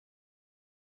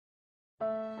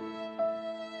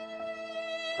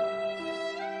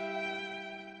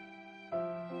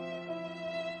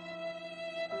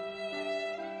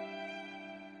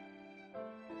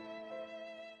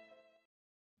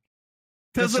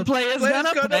Because the player's gonna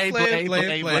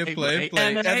play.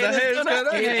 And the haters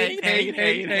gonna hate.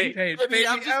 Baby,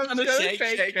 I'm just gonna shake.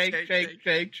 Shake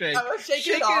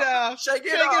it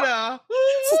off.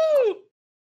 Woo!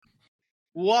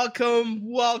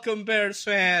 Welcome, Bears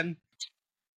fan.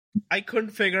 I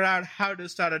couldn't figure out how to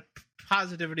start a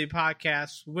positivity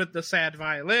podcast with the sad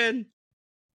violin.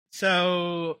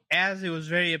 So, as it was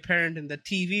very apparent in the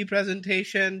TV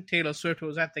presentation, Taylor Swift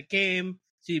was at the game.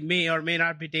 She may or may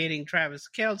not be dating Travis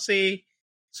Kelce.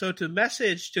 So, to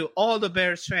message to all the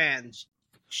Bears fans,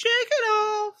 shake it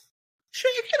off.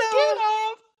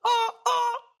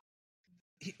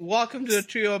 Welcome to the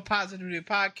Trio of Positivity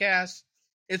podcast.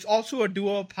 It's also a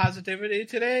duo of positivity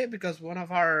today because one of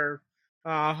our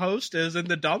hosts is in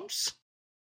the dumps.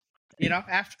 You know,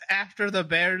 after the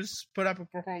Bears put up a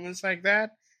performance like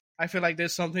that, I feel like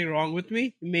there's something wrong with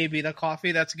me. Maybe the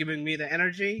coffee that's giving me the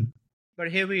energy.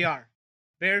 But here we are.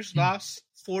 Bears lost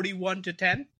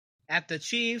 41-10 at the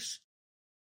Chiefs.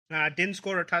 Didn't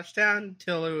score a touchdown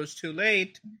until it was too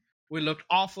late. We looked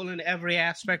awful in every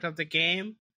aspect of the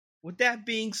game. With that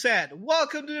being said,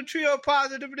 welcome to the Trio of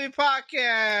Positivity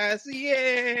podcast.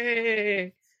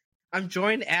 Yay! I'm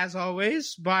joined, as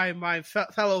always, by my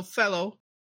fellow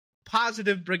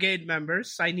Positive Brigade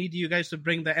members. I need you guys to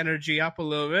bring the energy up a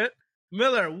little bit.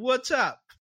 Miller, what's up?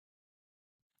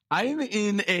 I'm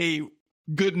in a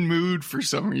good mood for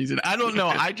some reason. I don't know.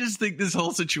 I just think this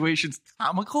whole situation's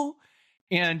comical.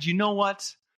 And you know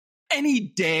what? Any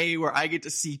day where I get to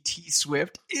see T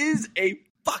Swift is a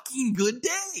fucking good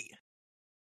day.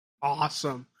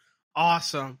 Awesome.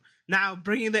 Now,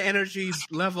 bringing the energy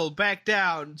level back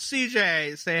down.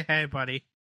 CJ, say hey, buddy.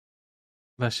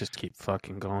 Let's just keep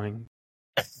fucking going.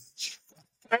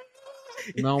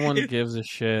 No one gives a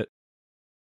shit.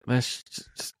 Let's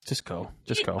just go.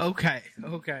 Just go. Okay.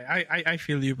 I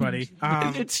feel you, buddy.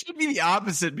 It should be the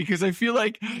opposite because I feel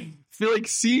like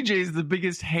CJ's the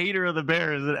biggest hater of the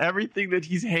Bears, and everything that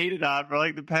he's hated on for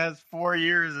like the past 4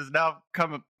 years has now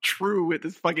come true with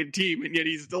this fucking team, and yet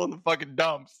he's still in the fucking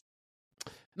dumps.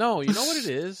 No, you know what it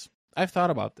is? I've thought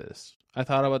about this. I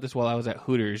thought about this while I was at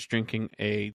Hooters drinking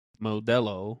a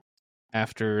Modelo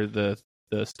after the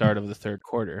start of the third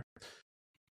quarter.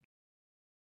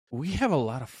 We have a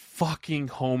lot of fucking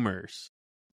homers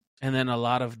and then a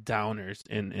lot of downers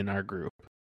in our group.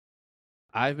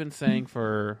 I've been saying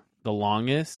for the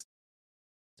longest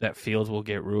that Fields will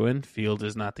get ruined. Fields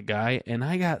is not the guy. And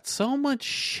I got so much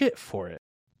shit for it.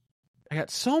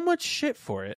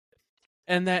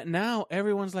 And that now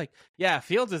everyone's like, yeah,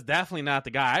 Fields is definitely not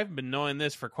the guy. I've been knowing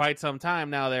this for quite some time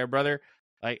now there, brother.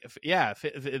 Like, yeah,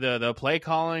 the play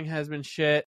calling has been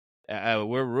shit.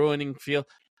 We're ruining Field.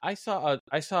 I saw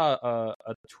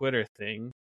a Twitter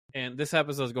thing, and this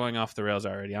episode's going off the rails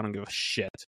already. I don't give a shit.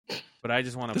 But I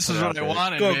just want to. This is what I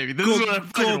wanted, baby. This is what I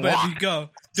fucking baby, want. Go.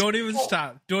 Don't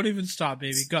even stop,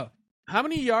 baby. Go. How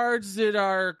many yards did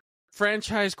our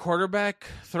franchise quarterback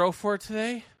throw for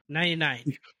today?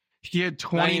 99. He had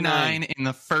 29 in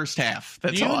the first half.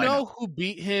 That's Do you all I know who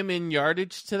beat him in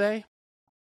yardage today?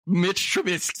 Mitch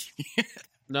Trubisky.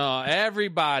 No,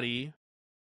 everybody,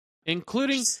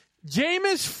 including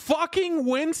Jameis fucking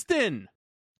Winston,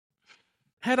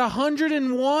 had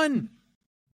 101.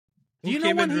 Do you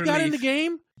know when he got in the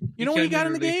game? You know when he got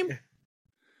in the game?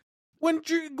 When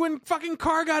fucking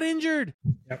Carr got injured.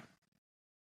 Yep.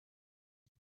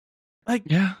 Like,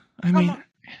 yeah, I mean,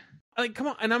 come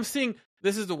on. And I'm seeing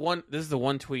this is the one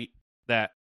tweet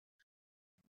that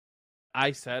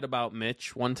I said about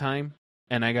Mitch one time,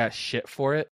 and I got shit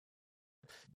for it.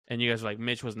 And you guys were like,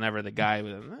 Mitch was never the guy.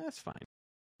 But that's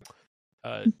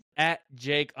fine. At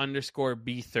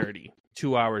Jake_B30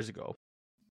 2 hours ago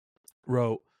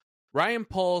wrote, Ryan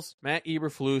Poles, Matt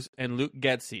Eberflus, and Luke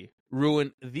Getsy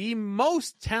ruined the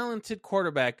most talented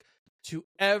quarterback to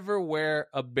ever wear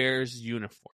a Bears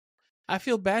uniform. I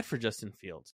feel bad for Justin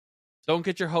Fields. Don't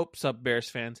get your hopes up, Bears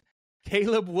fans.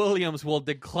 Caleb Williams will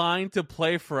decline to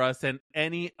play for us, and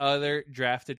any other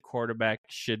drafted quarterback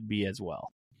should be as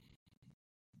well.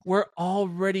 We're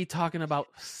already talking about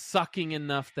sucking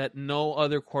enough that no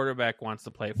other quarterback wants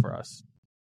to play for us.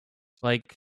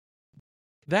 Like,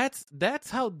 that's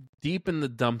how deep in the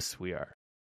dumps we are.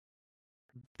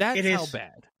 That's how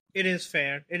bad. It is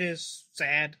fair. It is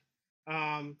sad.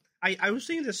 I was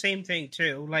thinking the same thing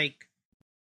too. Like,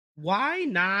 why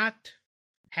not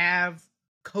have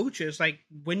coaches, like,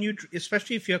 when you,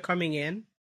 especially if you're coming in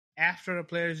after a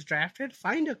player is drafted,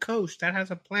 find a coach that has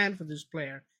a plan for this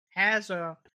player, has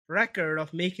a record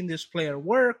of making this player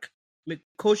work,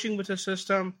 coaching with the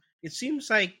system. It seems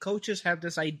like coaches have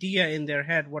this idea in their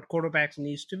head what quarterbacks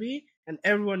needs to be, and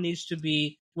everyone needs to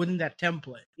be within that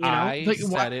template. You know, I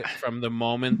said it from the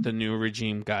moment the new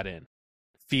regime got in.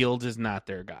 Fields is not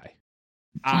their guy.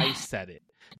 I said it.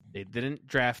 They didn't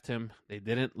draft him. They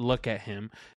didn't look at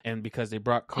him. And because they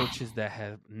brought coaches that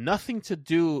have nothing to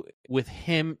do with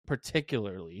him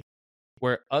particularly,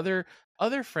 where other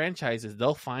franchises,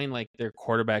 they'll find like their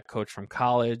quarterback coach from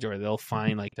college, or they'll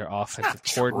find like their offensive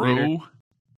coordinator. True.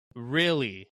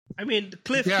 Really? I mean,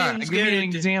 Cliff Yeah, didn't give me an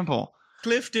example.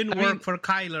 Cliff didn't I work mean- for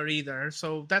Kyler either,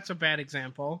 so that's a bad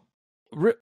example.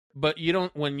 But you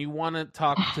don't, when you want to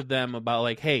talk to them about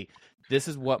like, hey, this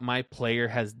is what my player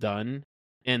has done,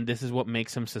 and this is what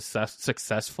makes him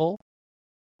successful.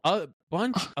 A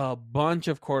bunch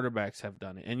of quarterbacks have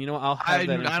done it, and you know, I'll have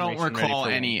that. I don't recall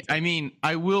any. I mean,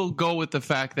 I will go with the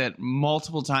fact that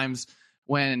multiple times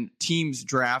when teams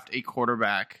draft a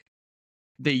quarterback,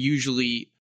 they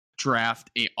usually draft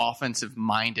a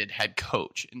offensive-minded head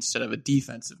coach instead of a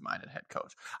defensive-minded head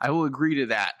coach. I will agree to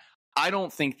that. I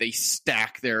don't think they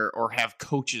stack their or have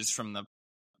coaches from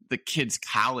the kids'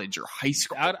 college or high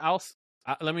school.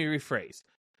 Let me rephrase.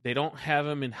 They don't have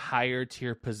them in higher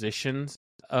tier positions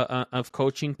of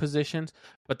coaching positions,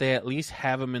 but they at least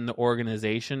have them in the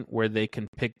organization where they can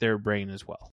pick their brain as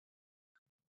well.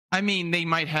 I mean, they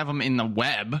might have them in the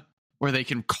web where they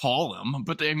can call them,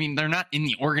 but I mean, they're not in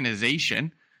the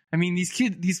organization. I mean, these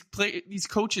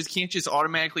coaches can't just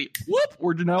automatically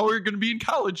whoop. Now we're going to be in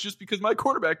college just because my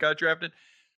quarterback got drafted.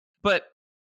 But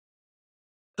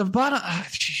the bottom,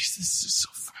 jeez, this is so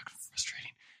fucking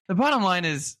frustrating. The bottom line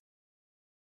is,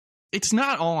 it's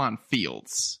not all on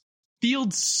Fields.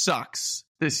 Fields sucks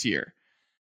this year.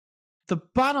 The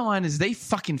bottom line is they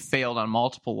fucking failed on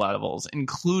multiple levels,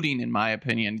 including, in my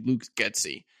opinion, Luke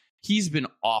Getsy. He's been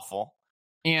awful.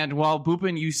 And while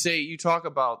Bhupen, you talk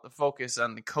about the focus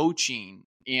on the coaching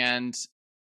and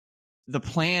the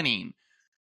planning,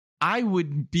 I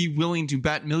would be willing to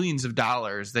bet millions of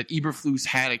dollars that Eberflus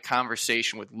had a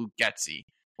conversation with Luke Getsy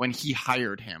when he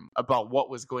hired him about what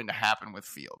was going to happen with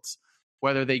Fields.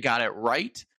 Whether they got it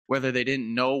right, whether they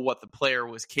didn't know what the player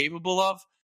was capable of.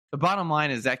 The bottom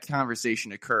line is that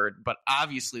conversation occurred, but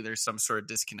obviously there's some sort of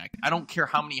disconnect. I don't care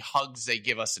how many hugs they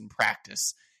give us in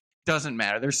practice. Doesn't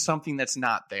matter. There's something that's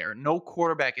not there. No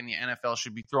quarterback in the NFL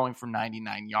should be throwing for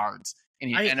 99 yards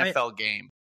in an NFL game.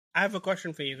 I have a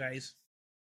question for you guys.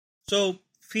 So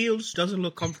Fields doesn't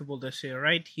look comfortable this year,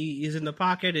 right? He is in the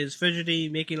pocket, is fidgety,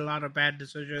 making a lot of bad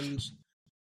decisions.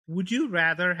 Would you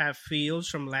rather have Fields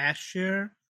from last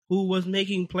year, who was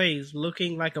making plays,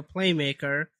 looking like a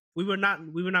playmaker? We were not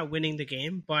winning the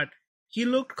game, but he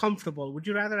looked comfortable. Would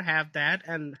you rather have that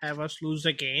and have us lose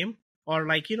the game? Or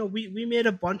we made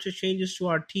a bunch of changes to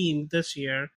our team this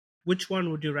year. Which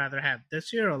one would you rather have,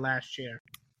 this year or last year?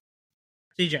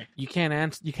 CJ. You can't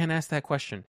ask that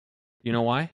question. You know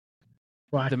why?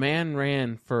 Why? The man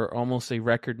ran for almost a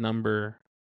record number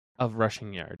of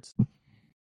rushing yards.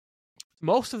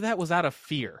 Most of that was out of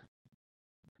fear.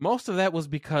 Most of that was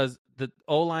because the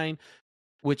O-line,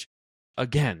 which,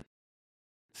 again,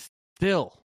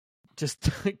 still just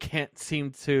can't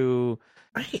seem to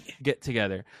get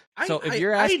together. So if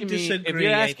you're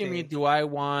asking me, do I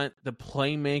want the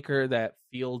playmaker that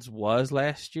Fields was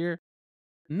last year?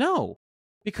 No,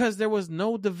 because there was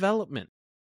no development.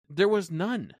 There was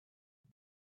none.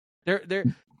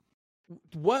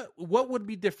 What would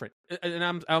be different?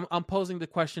 And I'm posing the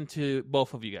question to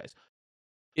both of you guys.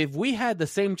 If we had the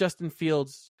same Justin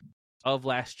Fields of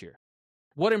last year,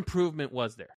 what improvement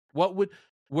was there? We're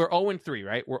 0-3,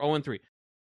 right? We're 0-3.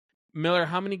 Miller,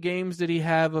 how many games did he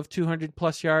have of 200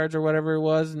 plus yards or whatever it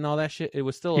was and all that shit? It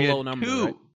was still a low number,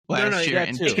 right? Last year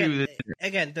and two.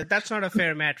 Again, that's not a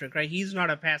fair metric, right? He's not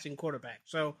a passing quarterback.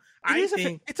 So I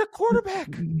think it's a quarterback.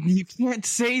 You can't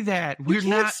say that. We're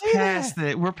not past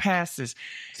that. We're past this.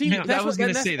 See, I was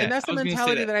going to say that. And that's the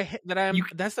mentality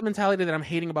that's the mentality that I'm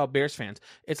hating about Bears fans.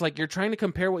 It's like you're trying to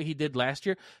compare what he did last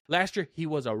year. Last year he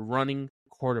was a running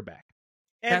quarterback.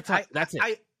 That's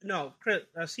it. No, Chris,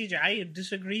 CJ, I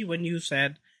disagree when you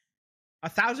said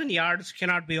 1,000 yards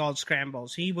cannot be all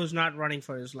scrambles. He was not running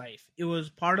for his life. It was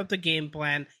part of the game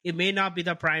plan. It may not be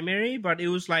the primary, but it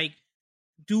was like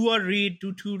do a read,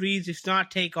 do two reads. If not,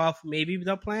 take off. Maybe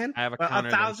the plan. I have a counter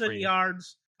 1,000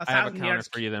 yards. I have a counter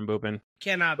for you then, Bhupen.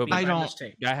 Cannot be a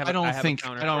mistake. I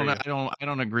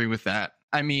don't agree with that.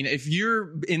 I mean, if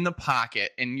you're in the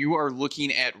pocket and you are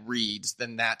looking at reads,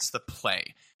 then that's the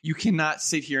play. You cannot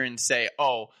sit here and say,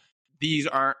 oh, these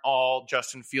aren't all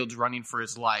Justin Fields running for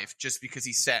his life just because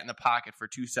he sat in the pocket for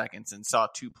 2 seconds and saw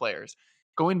two players.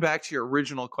 Going back to your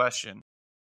original question,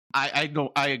 I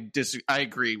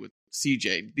agree with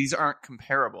CJ. These aren't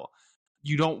comparable.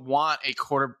 you don't want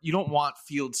you don't want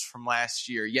Fields from last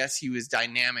year. Yes, he was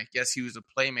dynamic. Yes, he was a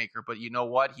playmaker, but you know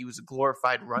what? He was a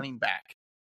glorified running back.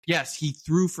 Yes, he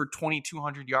threw for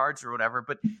 2,200 yards or whatever,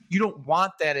 but you don't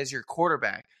want that as your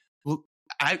quarterback. Well,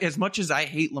 as much as I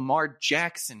hate Lamar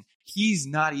Jackson, he's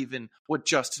not even what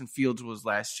Justin Fields was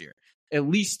last year. At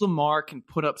least Lamar can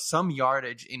put up some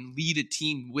yardage and lead a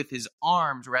team with his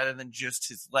arms rather than just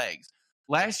his legs.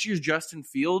 Last year's Justin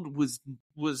Field was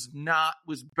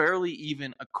barely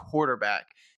even a quarterback.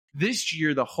 This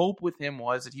year, the hope with him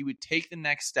was that he would take the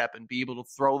next step and be able to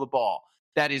throw the ball.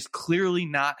 That is clearly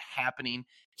not happening.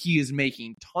 He is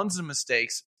making tons of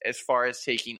mistakes as far as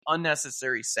taking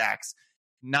unnecessary sacks,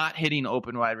 not hitting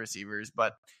open wide receivers,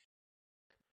 but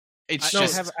I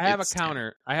have a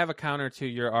counter. I have a counter to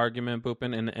your argument,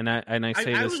 Bhupen, and I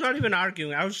say I this. was not even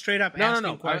arguing. I was straight up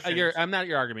asking questions. I'm not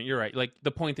your argument. You're right. Like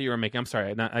the point that you were making. I'm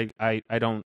sorry.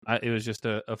 It was just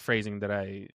a phrasing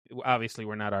that obviously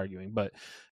we're not arguing, but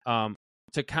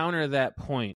to counter that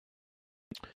point,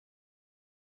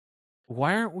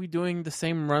 why aren't we doing the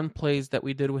same run plays that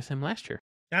we did with him last year?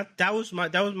 That was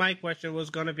my question was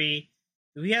going to be,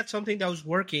 we had something that was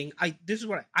working. This is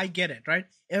what I get it, right?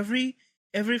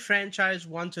 Every franchise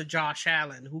wants a Josh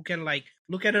Allen who can like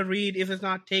look at a read, if it's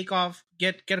not, take off,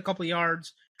 get a couple of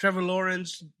yards. Trevor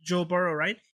Lawrence, Joe Burrow,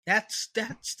 right? That's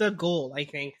the goal. I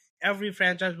think every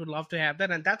franchise would love to have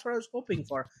that, and that's what I was hoping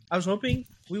for. I was hoping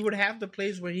we would have the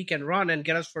plays where he can run and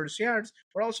get us first yards,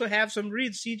 but also have some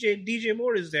reads. DJ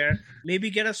Moore is there,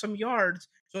 maybe get us some yards.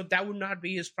 So that would not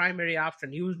be his primary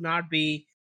option. He would not be,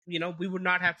 we would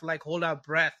not have to like hold our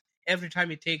breath every time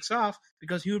he takes off,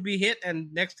 because he would be hit,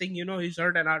 and next thing you know, he's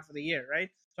hurt and out for the year, right?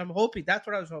 So I'm hoping, that's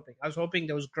what I was hoping. I was hoping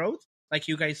there was growth, like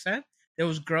you guys said. There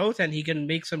was growth, and he can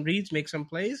make some reads, make some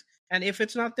plays. And if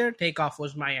it's not there, takeoff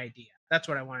was my idea. That's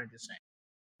what I wanted to say.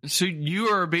 So you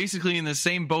are basically in the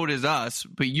same boat as us,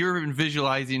 but you're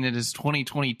visualizing it as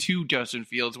 2022 Justin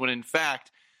Fields, when in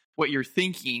fact, what you're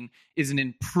thinking is an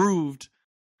improved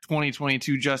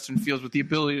 2022 Justin Fields with the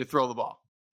ability to throw the ball.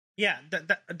 Yeah,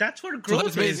 that's what growth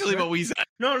is. So that's basically what we said.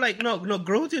 No,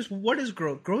 growth is, what is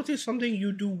growth? Growth is something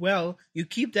you do well, you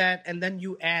keep that, and then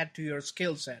you add to your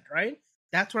skill set, right?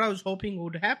 That's what I was hoping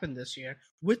would happen this year.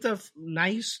 With a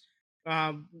nice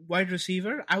wide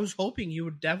receiver, I was hoping he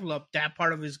would develop that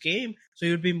part of his game, so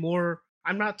he would be more,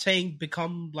 I'm not saying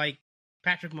become like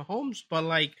Patrick Mahomes, but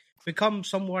like become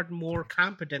somewhat more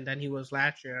competent than he was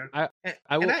last year.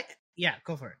 Yeah,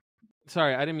 go for it.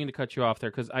 Sorry, I didn't mean to cut you off there,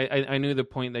 because I knew the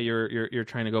point that you're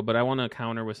trying to go, but I want to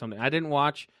counter with something. I didn't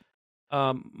watch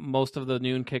most of the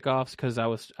noon kickoffs because I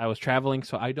was traveling,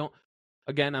 so I don't.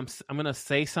 Again, I'm gonna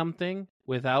say something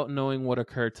without knowing what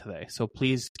occurred today, so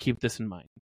please keep this in mind.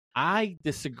 I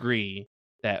disagree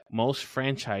that most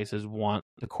franchises want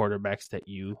the quarterbacks that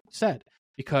you said,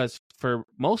 because for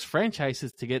most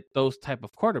franchises to get those type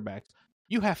of quarterbacks,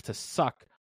 you have to suck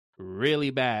really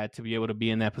bad to be able to be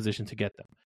in that position to get them.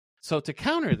 So to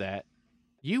counter that,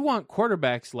 you want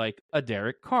quarterbacks like a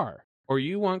Derek Carr, or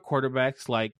you want quarterbacks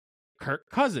like Kirk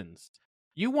Cousins.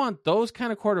 You want those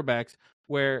kind of quarterbacks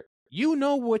where you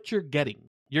know what you're getting.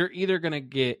 You're either going to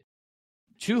get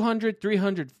 200,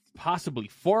 300, possibly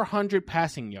 400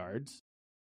 passing yards.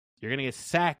 You're going to get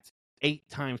sacked 8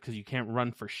 times because you can't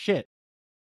run for shit.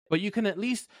 But you can at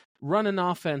least run an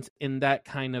offense in that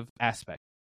kind of aspect.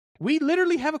 We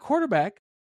literally have a quarterback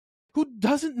who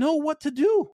doesn't know what to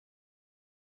do.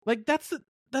 Like, that's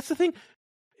the thing.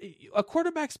 A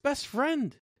quarterback's best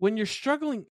friend when you're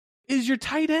struggling is your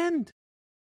tight end.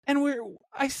 And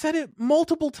I said it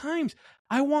multiple times.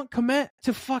 I want Kmet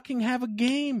to fucking have a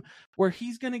game where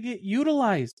he's going to get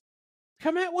utilized.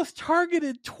 Kmet was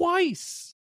targeted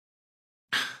twice.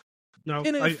 No,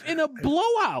 in a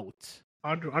blowout.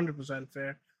 100%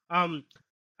 fair. I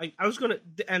was gonna,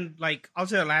 and like, I'll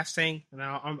say the last thing, and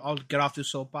I'll get off the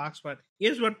soapbox. But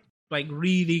here's what like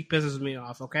really pisses me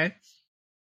off. Okay,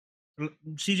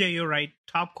 CJ, you're right.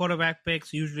 Top quarterback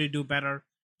picks usually do better.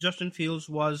 Justin Fields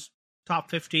was top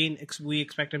 15. We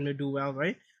expect him to do well,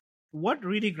 right? What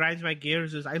really grinds my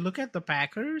gears is I look at the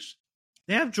Packers.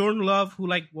 They have Jordan Love, who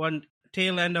like won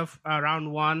tail end of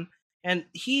round 1, and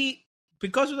he,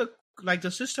 because of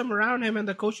the system around him and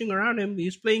the coaching around him,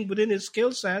 he's playing within his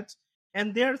skill sets,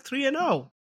 and they're 3-0.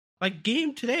 Like,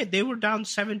 game today, they were down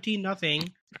 17-0.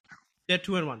 They're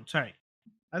 2-1. Sorry,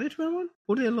 are they 2-1?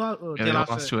 Who did they lose? They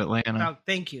lost to Atlanta. Oh,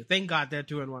 thank you, thank God they're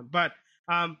 2-1. But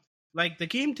like the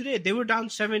game today, they were down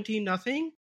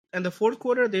 17-0, and the fourth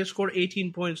quarter they scored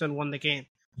 18 points and won the game.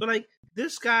 So like,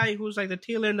 this guy who's like the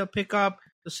tail end of pickup,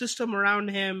 the system around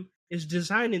him is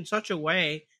designed in such a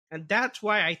way, and that's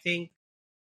why I think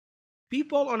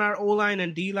people on our O-line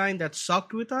and D-line that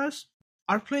sucked with us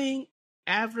are playing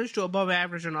average to above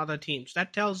average on other teams.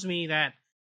 That tells me that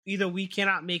either we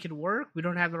cannot make it work, we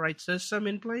don't have the right system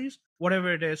in place,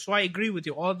 whatever it is. So I agree with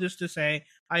you. All this to say,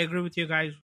 I agree with you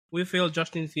guys. We failed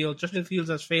Justin Fields. Justin Fields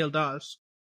has failed us.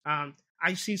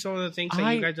 I see some of the things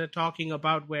that you guys are talking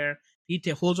about where he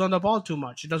holds on the ball too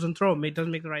much. He doesn't throw. He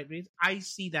doesn't make the right reads. I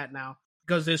see that now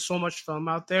because there's so much film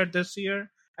out there this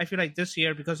year. I feel like this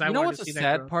year because I want to see that. You know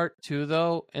what's the sad part too,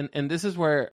 though, and this is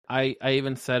where I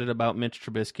even said it about Mitch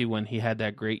Trubisky when he had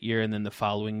that great year, and then the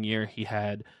following year he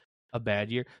had a bad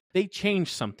year. They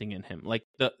changed something in him, like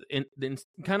in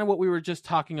kind of what we were just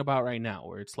talking about right now,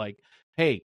 where it's like,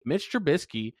 hey, Mitch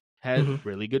Trubisky has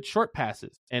really good short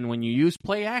passes, and when you use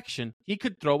play action, he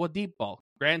could throw a deep ball.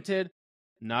 Granted,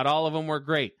 not all of them were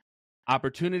great.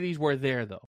 Opportunities were there,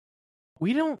 though.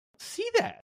 We don't see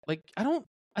that. Like, I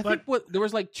think there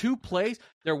was like 2 plays.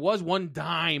 There was one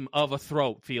dime of a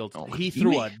throw, Fields. He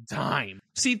threw a dime.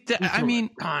 See, I mean,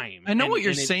 dime. I know what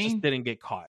you're it saying. Just didn't get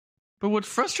caught. But what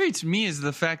frustrates me is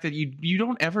the fact that you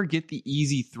don't ever get the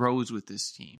easy throws with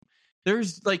this team.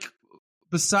 There's like,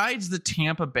 besides the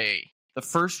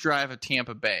first drive of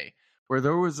Tampa Bay, where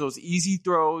there was those easy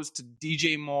throws to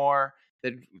DJ Moore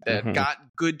that got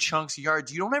good chunks of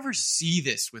yards. You don't ever see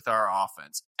this with our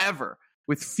offense, ever.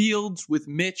 With Fields, with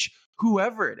Mitch,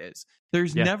 whoever it is.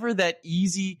 There's never that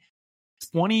easy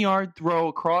 20-yard throw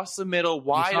across the middle,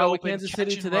 wide open, Kansas catch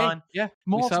City and today. run. Yeah,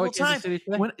 multiple times.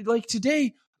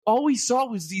 Today, all we saw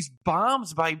was these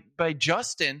bombs by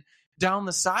Justin down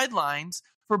the sidelines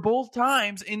for both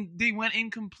times, and they went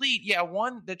incomplete. Yeah,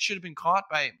 one that should have been caught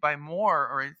by Moore,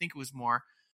 or I think it was Moore,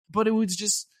 but it's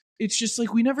just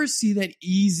like we never see that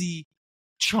easy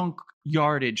chunk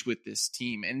yardage with this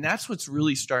team, and that's what's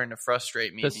really starting to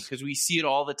frustrate me because we see it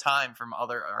all the time from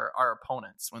our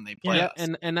opponents when they play us.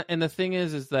 And the thing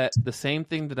is that the same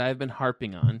thing that I've been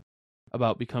harping on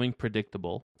about becoming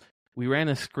predictable. We ran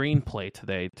a screenplay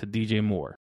today to DJ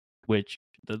Moore, which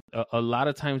a lot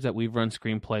of times that we've run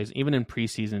screenplays, even in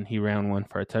preseason, he ran one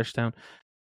for a touchdown.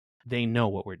 They know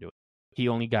what we're doing. He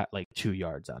only got like 2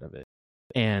 yards out of it,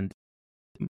 and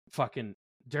fucking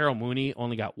Daryl Mooney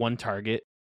only got 1 target.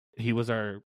 He was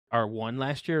our one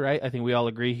last year, right? I think we all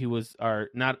agree he was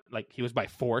he was by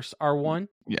force our one.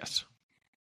 Yes.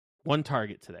 1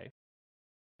 target today.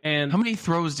 And how many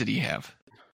throws did he have?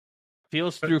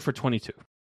 Fields threw for 22.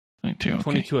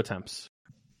 22 attempts.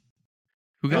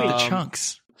 Who got the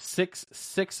chunks?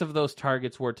 6 of those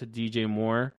targets were to DJ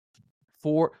Moore.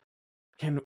 4.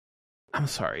 I'm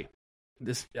sorry.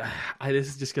 This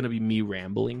is just going to be me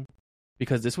rambling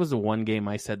because this was the one game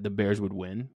I said the Bears would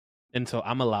win. And so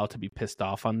I'm allowed to be pissed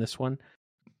off on this one.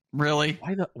 Really?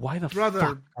 Why the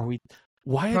fuck are we?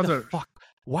 Why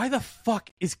the fuck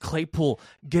is Claypool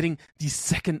getting the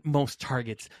second most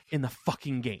targets in the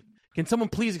fucking game? Can someone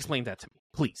please explain that to me?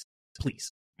 Please.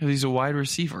 Because he's a wide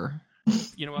receiver.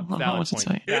 You know what? Valid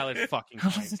point. Valid fucking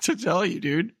point. To tell you,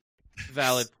 dude.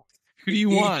 Valid point. Who do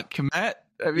you want? Komet?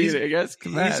 I mean, I guess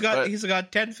Komet. He's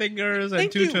got 10 fingers and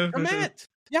 2 toes. Komet.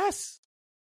 Yes.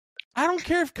 I don't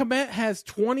care if Komet has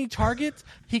 20 targets.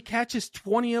 He catches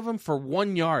 20 of them for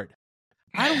 1 yard.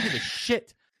 I don't give a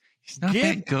shit. He's not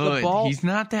that good. He's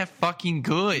not that fucking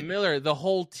good. Miller, the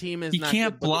whole team is not good. He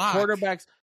can't block.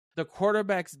 The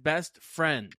quarterback's best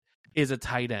friend is a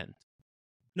tight end.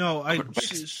 I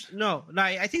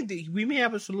think we may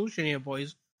have a solution here,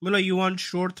 boys. Miller, you want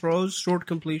short throws, short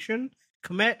completion?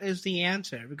 Komet is the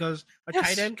answer because a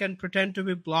tight end can pretend to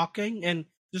be blocking and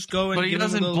just go and. But he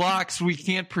doesn't block, so we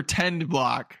can't pretend to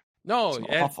block. No, he's an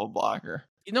awful blocker.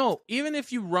 Even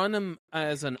if you run him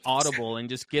as an audible and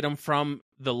just get him from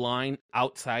the line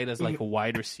outside as like a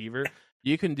wide receiver,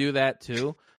 you can do that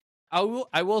too.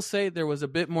 I will say there was a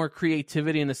bit more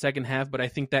creativity in the second half, but I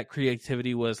think that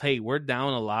creativity was, hey, we're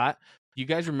down a lot. You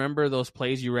guys remember those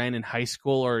plays you ran in high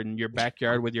school or in your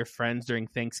backyard with your friends during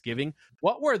Thanksgiving?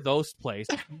 What were those plays?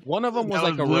 One of them was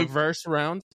like a reverse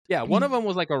round. Yeah, one of them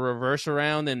was like a reverse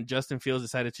round, and Justin Fields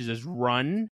decided to just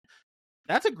run.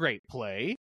 That's a great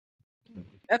play.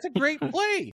 That's a great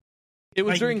play. It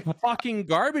was during fucking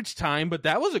garbage time, but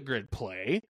that was a good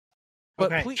play.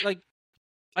 But please,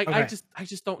 I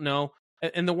just don't know.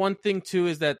 And the one thing too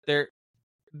is that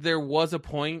there was a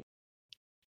point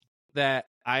that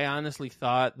I honestly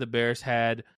thought the Bears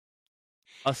had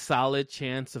a solid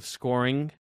chance of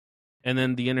scoring, and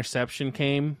then the interception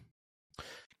came.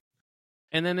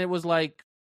 And then it was like,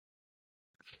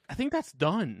 I think that's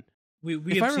done.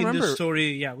 We have seen this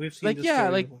story. Yeah, we've seen this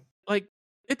story. Like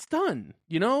it's done.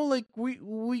 There's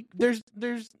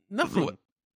nothing.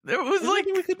 There was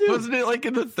we could do. Wasn't it like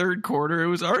in the third quarter? It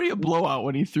was already a blowout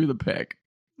when he threw the pick.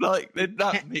 It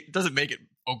doesn't make it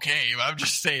okay. I'm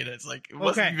just saying it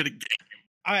wasn't even a game.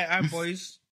 All right,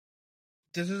 boys.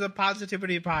 This is a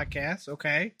positivity podcast,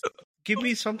 okay? Give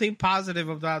me something positive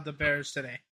about the Bears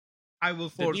today. I will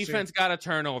force The defense got a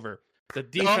turnover. The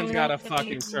defense got a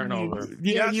fucking turnover.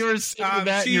 Yeah, Yes, you were saying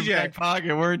that in your back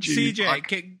pocket, weren't you?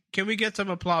 CJ, can we get some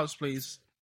applause, please?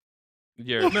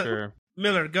 Yeah, sure.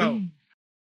 Miller, go.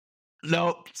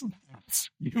 No,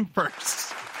 you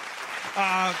first.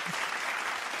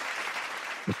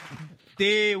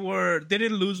 They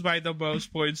didn't lose by the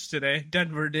most points today.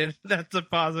 Denver did. That's a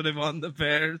positive on the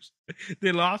Bears.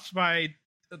 They lost by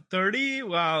 30,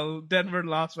 while Denver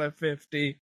lost by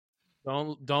 50.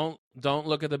 Don't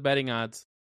look at the betting odds.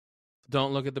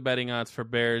 Don't look at the betting odds for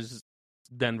Bears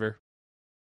Denver.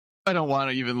 I don't want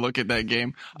to even look at that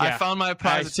game. Yeah, I found my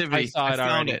positivity. I saw it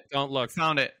already. Don't look.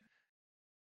 Found it.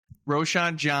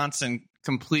 Roshan Johnson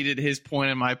completed his point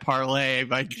in my parlay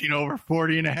by getting over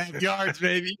 40.5 yards,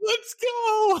 baby. Let's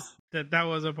go. That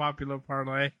was a popular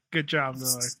parlay. Good job,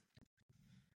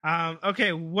 Miller.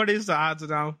 Okay, what is the odds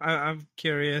now? I'm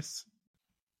curious.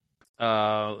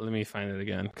 Let me find it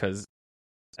again because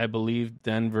I believe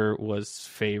Denver was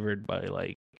favored by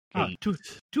like 8.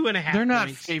 2.5. They're not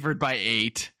points. favored by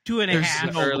 8. 2.5.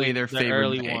 There's no way they're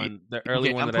favored by 8. The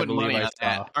early one that I believe I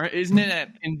saw. Isn't it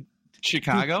in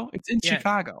Chicago? It's in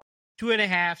Chicago. 2.5,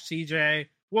 CJ.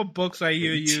 What books are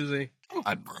you using? Come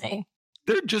on, bro.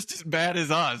 They're just as bad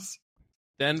as us.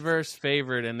 Denver's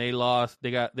favored, and they lost.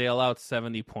 They allowed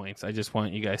 70 points. I just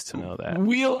want you guys to know that.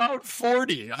 We allowed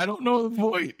 40. I don't know the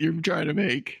point you're trying to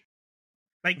make.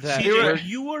 Like, That- CJ,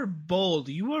 you were bold.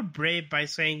 You were brave by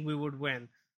saying we would win.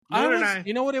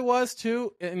 You know what it was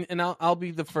too, and I'll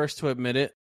be the first to admit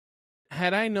it.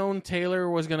 Had I known Taylor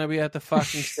was going to be at the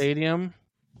fucking stadium,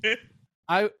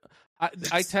 I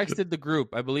texted the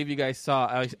group. I believe you guys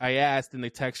saw. I asked in the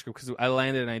text group because I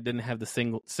landed and I didn't have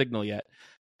the signal yet.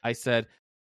 I said,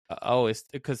 it's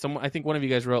because I think one of you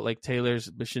guys wrote like Taylor's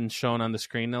been shown on the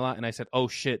screen a lot, and I said, oh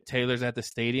shit, Taylor's at the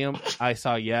stadium. I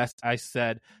saw yes. I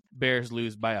said Bears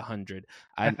lose by 100.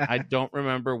 I don't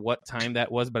remember what time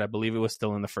that was, but I believe it was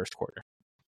still in the first quarter.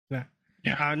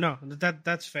 Yeah. No,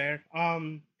 that's fair.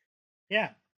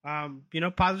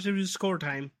 Positivity score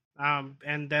time.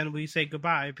 And then we say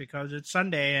goodbye because it's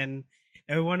Sunday and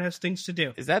everyone has things to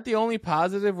do. Is that the only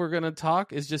positive we're gonna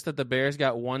talk? Is just that the Bears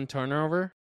got one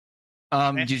turnover?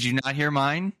 Did you not hear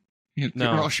mine?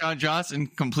 No. Roshan Johnson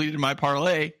completed my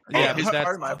parlay. Yeah, He's that's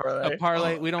part of my parlay. a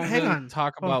parlay. We don't Hang really on.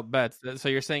 talk about bets. So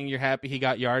you're saying you're happy he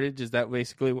got yardage? Is that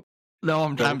basically? No,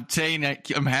 I'm saying that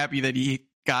I'm happy that he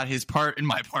got his part in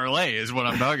my parlay is what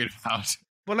I'm talking about.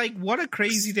 But like, what a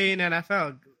crazy day in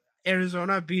NFL.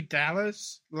 Arizona beat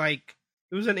Dallas. Like,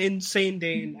 it was an insane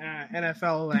day in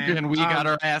NFL land. And we got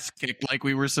our ass kicked like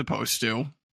we were supposed to.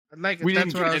 Like, We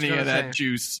that's didn't what I get was any gonna of that say.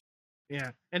 juice.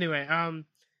 Yeah. Anyway, I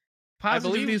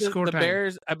positivity believe score the time.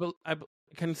 Bears.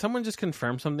 Can someone just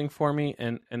confirm something for me?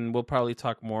 And we'll probably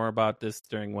talk more about this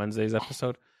during Wednesday's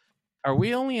episode. Are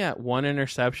we only at 1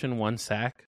 interception, 1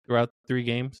 sack throughout 3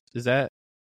 games? Is that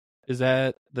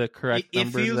the correct It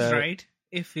number? feels right.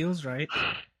 It feels right.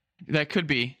 That could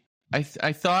be. I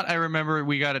thought I remember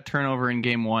we got a turnover in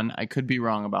game 1. I could be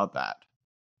wrong about that.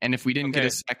 And if we didn't get a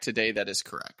sack today, that is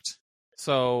correct.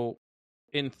 So,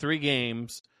 in 3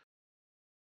 games,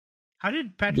 How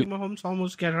did Patrick Mahomes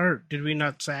almost get hurt? Did we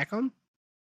not sack him?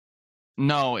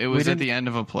 No, it was at the end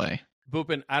of a play.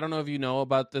 Bhupen, I don't know if you know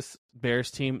about this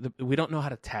Bears team. We don't know how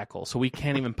to tackle, so we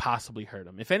can't even possibly hurt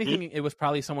him. If anything, it was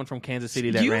probably someone from Kansas City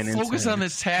that ran into him. You focus on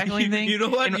this tackling thing. You know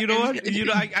what?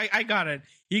 I got it.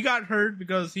 He got hurt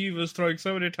because he was throwing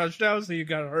so many touchdowns, so he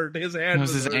got hurt. His hand It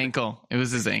was his hurt. ankle. It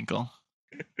was his ankle.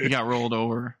 He got rolled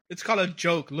over. It's called a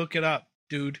joke. Look it up,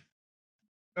 dude.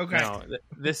 Okay. No,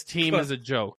 this team is a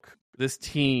joke. This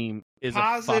team is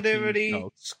Positivity, a fucking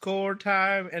joke. score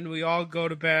time, and we all go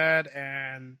to bed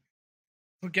and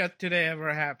forget today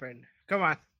ever happened. Come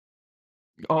on.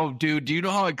 Oh, dude, do you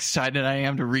know how excited I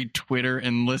am to read Twitter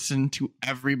and listen to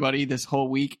everybody this whole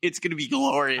week? It's going to be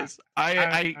glorious.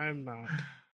 I'm not.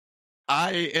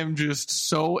 I am just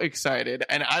so excited,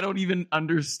 and I don't even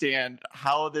understand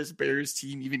how this Bears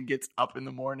team even gets up in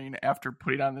the morning after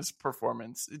putting on this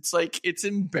performance. It's like, it's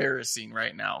embarrassing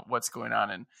right now what's going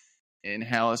on in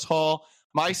Hallis Hall.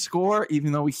 My score,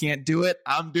 even though we can't do it,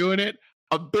 I'm doing it.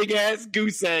 A big-ass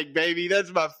goose egg, baby.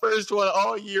 That's my first one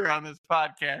all year on this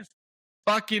podcast.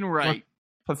 Fucking right.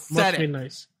 Pathetic. Must be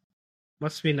nice.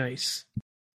 Must be nice.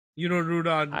 You don't root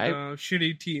on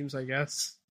shitty teams, I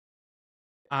guess.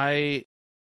 I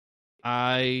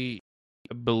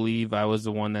believe I was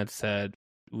the one that said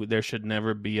there should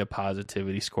never be a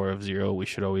positivity score of 0. We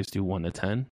should always do 1 to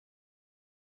 10.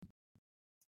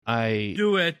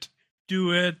 Do it.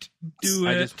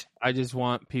 I just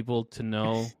want people to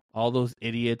know, all those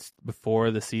idiots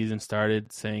before the season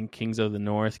started saying Kings of the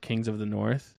North.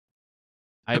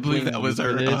 I believe blame that you was for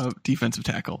our this. defensive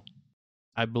tackle.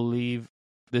 I believe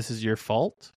this is your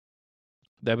fault.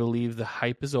 I believe the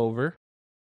hype is over.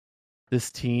 This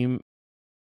team,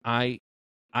 I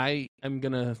am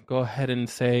gonna go ahead and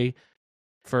say,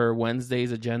 for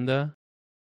Wednesday's agenda,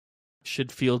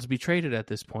 should Fields be traded at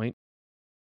this point?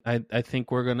 I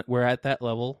think we're at that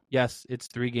level. Yes, it's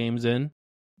 3 games in.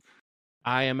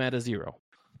 I am at a 0.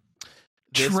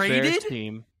 Traded?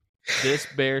 This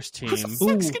Bears Who the team.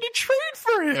 fuck's gonna trade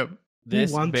for him?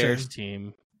 This wants Bears him?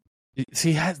 team.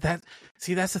 See, that's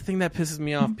the thing that pisses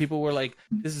me off. People were like,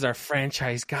 "This is our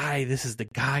franchise guy. This is the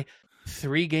guy."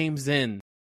 3 games in,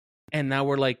 and now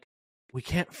we're like, we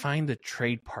can't find a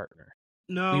trade partner.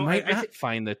 No, We might not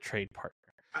find the trade partner.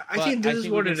 I think this is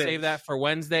what it is. Save that for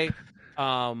Wednesday.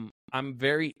 I'm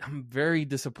very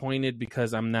disappointed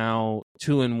because I'm now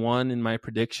 2-1 in my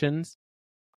predictions.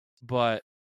 But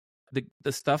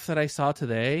the stuff that I saw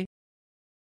today,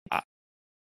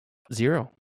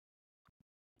 0.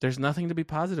 There's nothing to be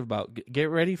positive about. Get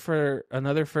ready for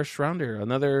another first rounder,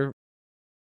 another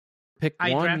pick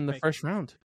 1 in the first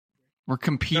round. We're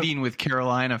competing with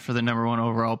Carolina for the number 1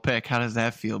 overall pick. How does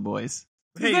that feel, boys?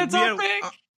 Hey, That's our pick.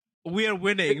 We are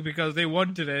winning because they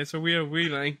won today, so we are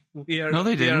winning. No,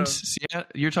 they didn't. Seattle,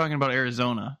 you're talking about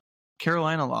Arizona.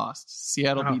 Carolina lost.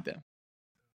 Seattle beat them.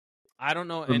 I don't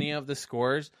know any of the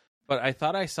scores, but I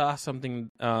thought I saw something.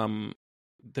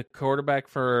 The quarterback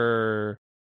for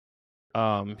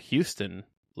Houston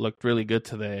looked really good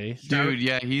today. Dude,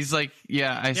 yeah, he's like,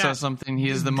 I saw something. He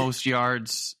has the most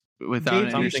yards without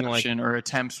an interception, or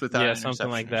attempts without an interception.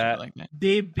 Something like that.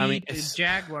 They beat the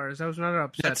Jaguars. That was another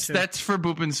upset. That's for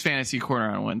Bhupen's fantasy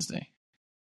corner on Wednesday.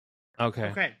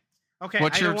 Okay.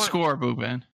 What's your score,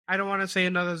 Bhupen? I don't want to say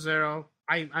another 0.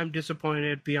 I'm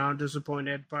disappointed, beyond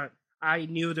disappointed, but I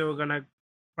knew they were gonna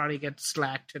probably get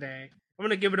slacked today. I'm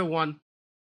gonna give it a 1.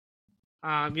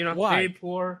 Why? Very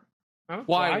poor. Huh?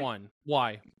 Why 1?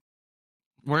 Why?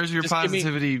 Where's your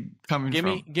positivity coming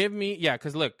from? Give me,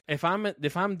 because look, if I'm down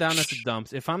at the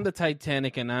dumps, if I'm the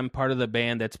Titanic and I'm part of the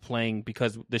band that's playing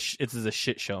because this is a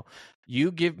shit show,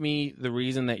 you give me the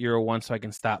reason that you're a 1 so I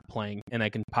can stop playing and I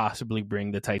can possibly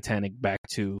bring the Titanic back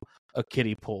to a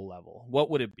kiddie pool level. What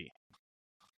would it be?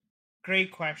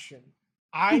 Great question.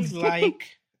 I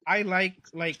like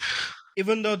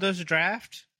even though this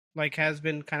draft has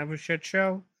been kind of a shit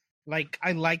show.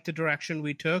 I like the direction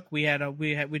we took. We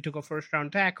took a first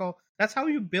round tackle. That's how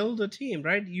you build a team,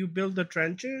 right? You build the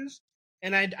trenches.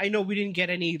 And I know we didn't get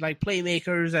any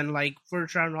playmakers and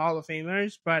first round Hall of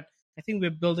Famers, but I think we're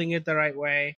building it the right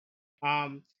way.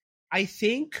 I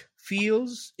think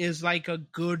Fields is a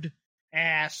good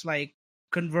ass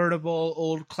convertible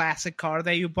old classic car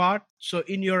that you bought. So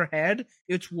in your head,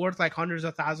 it's worth hundreds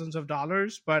of thousands of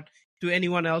dollars, but to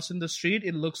anyone else in the street,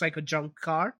 it looks like a junk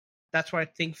car. That's what I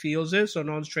think Fields is, so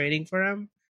no one's trading for him.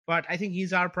 But I think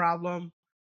he's our problem.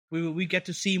 We get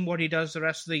to see what he does the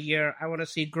rest of the year. I want to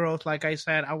see growth, like I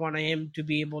said. I want him to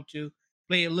be able to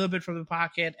play a little bit from the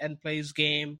pocket and play his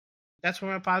game. That's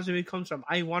where my positivity comes from.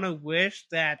 I want to wish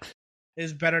that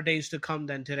there's better days to come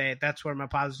than today. That's where my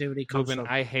positivity comes from.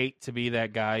 I hate to be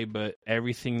that guy, but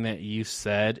everything that you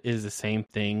said is the same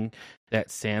thing that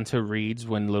Santa reads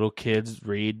when little kids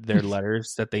read their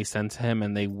letters that they send to him,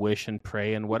 and they wish and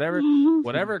pray and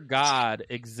whatever God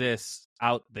exists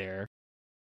out there.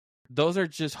 Those are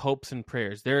just hopes and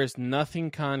prayers. There is nothing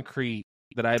concrete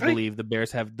that I believe the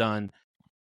Bears have done.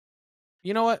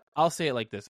 You know what? I'll say it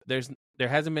like this. There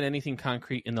hasn't been anything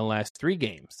concrete in the last 3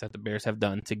 games that the Bears have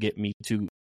done to get me to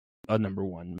a number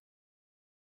 1.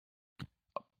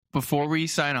 Before we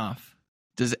sign off,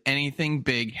 does anything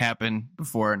big happen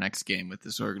before our next game with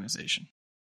this organization?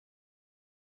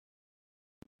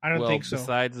 I don't think so.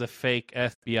 Besides the fake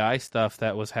FBI stuff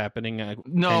that was happening,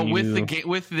 not with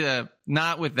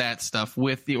that stuff,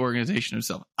 with the organization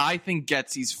itself. I think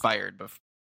Getsy's fired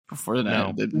before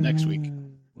the next week.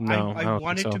 No, I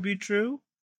want it to be true,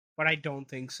 but I don't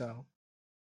think so.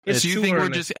 So you think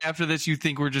after this? You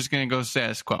think we're just going to go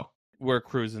status quo? We're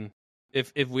cruising.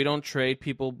 If we don't trade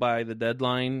people by the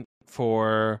deadline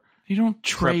for, you don't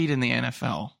trade in the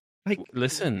NFL.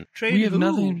 Listen, we have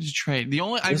nothing to trade. The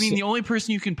only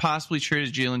person you can possibly trade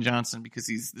is Jalen Johnson because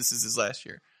this is his last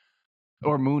year,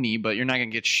 or Mooney. But you're not going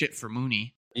to get shit for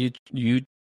Mooney. You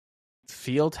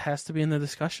Field has to be in the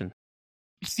discussion.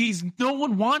 No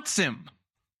one wants him.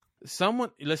 Someone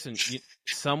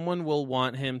will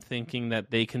want him thinking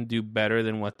that they can do better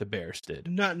than what the Bears did.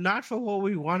 Not for what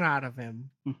we want out of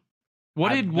him. What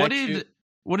did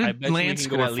What I did bet Lance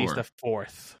you we go can go for? at least a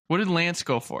fourth. What did Lance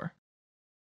go for?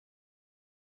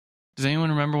 Does anyone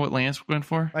remember what Lance went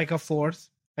for? Like a fourth.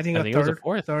 I think I a think it was a third.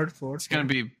 fourth. Third, fourth. It's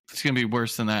gonna be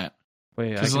worse than that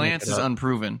Wait, because Lance is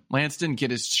unproven. Lance didn't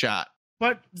get his shot.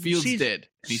 But Fields did.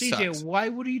 He CJ, sucks. why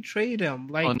would he trade him?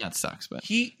 Like, Well, that sucks, but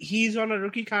he's on a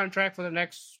rookie contract for the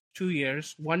next 2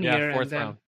 years, 1 year, fourth and then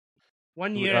round.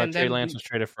 1 year, and Trey then Lance was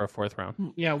traded for a fourth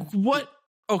round. yeah. What?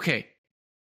 Okay,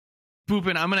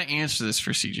 Bhupen, I'm going to answer this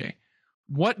for CJ.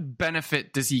 What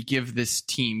benefit does he give this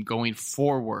team going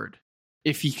forward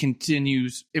if we continue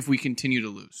to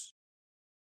lose?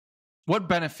 What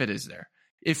benefit is there?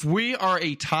 If we are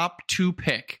a top 2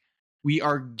 pick, we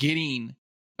are getting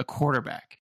a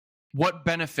quarterback. What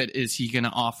benefit is he going to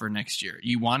offer next year?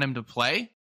 You want him to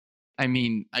play? I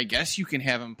mean, I guess you can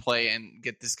have him play and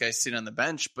get this guy sitting on the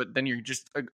bench, but then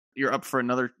you're up for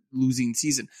another losing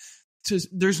season. So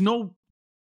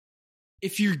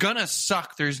if you're gonna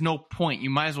suck, there's no point. You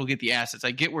might as well get the assets.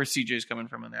 I get where CJ's coming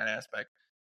from in that aspect,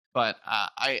 but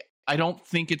I don't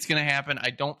think it's gonna happen. I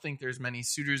don't think there's many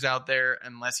suitors out there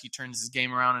unless he turns his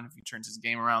game around. And if he turns his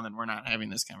game around, then we're not having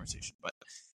this conversation. But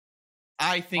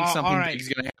I think something big is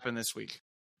gonna happen this week.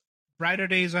 Brighter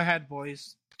days ahead,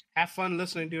 boys. Have fun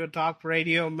listening to it. Talk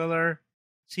radio, Miller,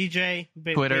 CJ,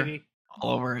 Twitter, baby,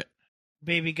 all over it.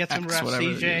 Baby, get some X, rest, whatever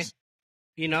it CJ. is.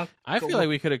 You know, I feel like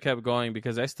we could have kept going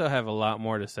because I still have a lot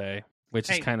more to say, which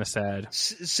is kind of sad.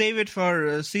 Save it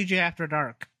for CJ After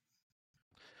Dark.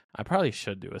 I probably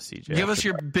should do a CJ. Give us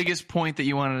your biggest point that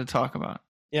you wanted to talk about.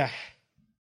 Yeah.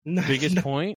 biggest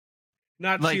point.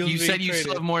 Not like Fields you said, being you still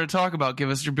traded. have more to talk about. Give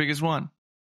us your biggest one.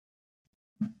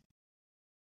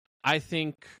 I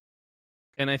think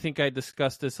I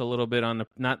discussed this a little bit on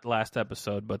not the last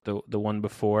episode, but the one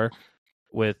before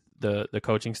with the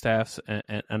coaching staffs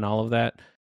and all of that.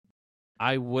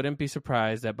 I wouldn't be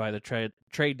surprised that by the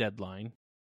trade deadline,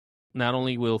 not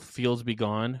only will Fields be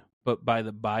gone, but by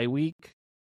the bye week,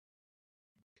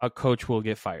 a coach will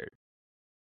get fired.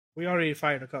 We already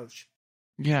fired a coach.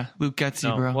 Yeah, Luke Getsy,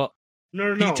 No, bro. well,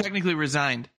 No. He technically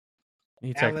resigned.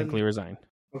 he technically resigned.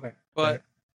 Okay. But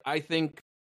I think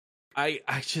I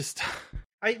just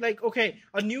okay,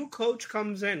 a new coach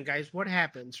comes in, guys. What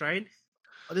happens, right?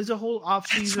 There's a whole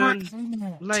offseason.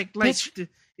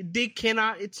 They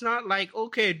cannot. It's not like,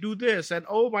 okay, do this and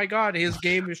oh my god, his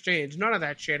game has changed. None of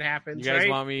that shit happens. You guys right?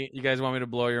 want me to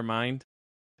blow your mind?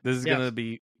 This is gonna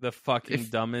be the fucking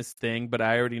dumbest thing, but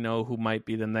I already know who might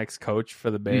be the next coach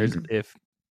for the Bears.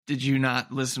 Did you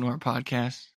not listen to our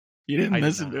podcast? You didn't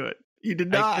listen to it. You did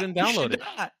not. I couldn't download it.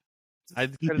 I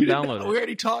couldn't download it. We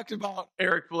already talked about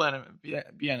Eric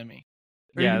Bieniemy.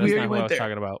 Yeah, that's not what I was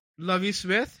talking about. Lovie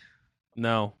Smith?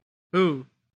 No. Who?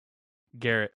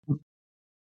 Garrett.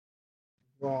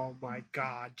 Oh my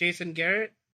god. Jason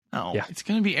Garrett? No, Yeah. It's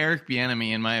going to be Eric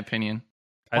Bieniemy, in my opinion.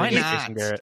 I think not? it's Jason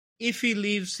Garrett. If he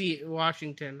leaves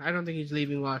Washington. I don't think he's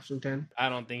leaving Washington. I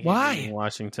don't think Why? he's leaving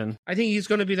Washington. I think he's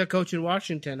going to be the coach in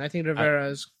Washington. I think Rivera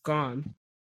is gone.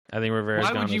 I think Rivera's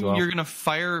Why gone would as well. you're going to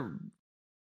fire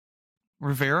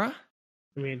Rivera?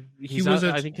 I mean,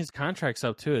 I think his contract's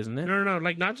up too, isn't it? No.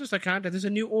 Like, not just a contract. There's a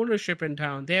new ownership in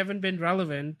town. They haven't been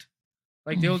relevant.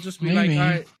 Like, they'll just be Maybe. like,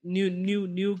 all right,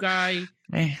 new guy,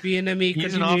 Bieniemy.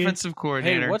 He's an offensive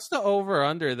coordinator. Hey, what's the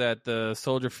over/under that the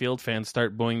Soldier Field fans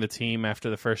start booing the team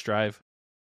after the first drive?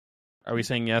 Are we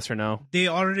saying yes or no? They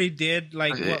already did.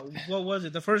 Like, what was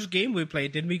it? The first game we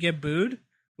played, didn't we get booed?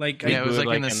 Like, Yeah, it was booed,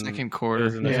 like in the second quarter.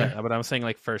 But I'm saying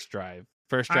like first drive.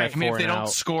 First drive, I mean, if they don't out.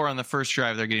 score on the first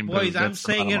drive, they're getting boys, booed. I'm That's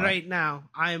the saying it bottom line. right now.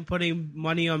 I am putting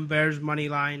money on Bears money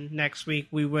line next week.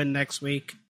 We win next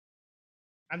week.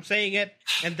 I'm saying it,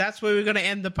 and that's where we're going to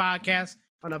end the podcast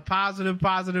on a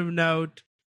positive note.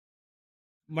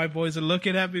 My boys are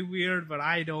looking at me weird, but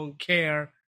I don't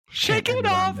care. Shake it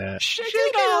off! Shake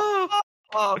it off!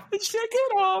 Shake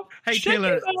it off! Hey,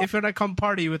 Taylor, if you're going to come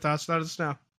party with us, let us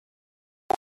know.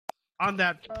 On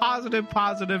that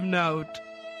positive note,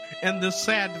 and the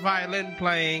sad violin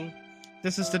playing,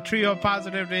 this is the Trio of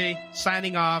Positivity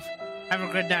signing off. Have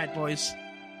a good night, boys.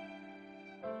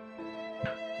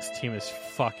 This team is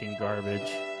fucking garbage.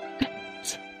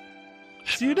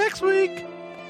 See you next week.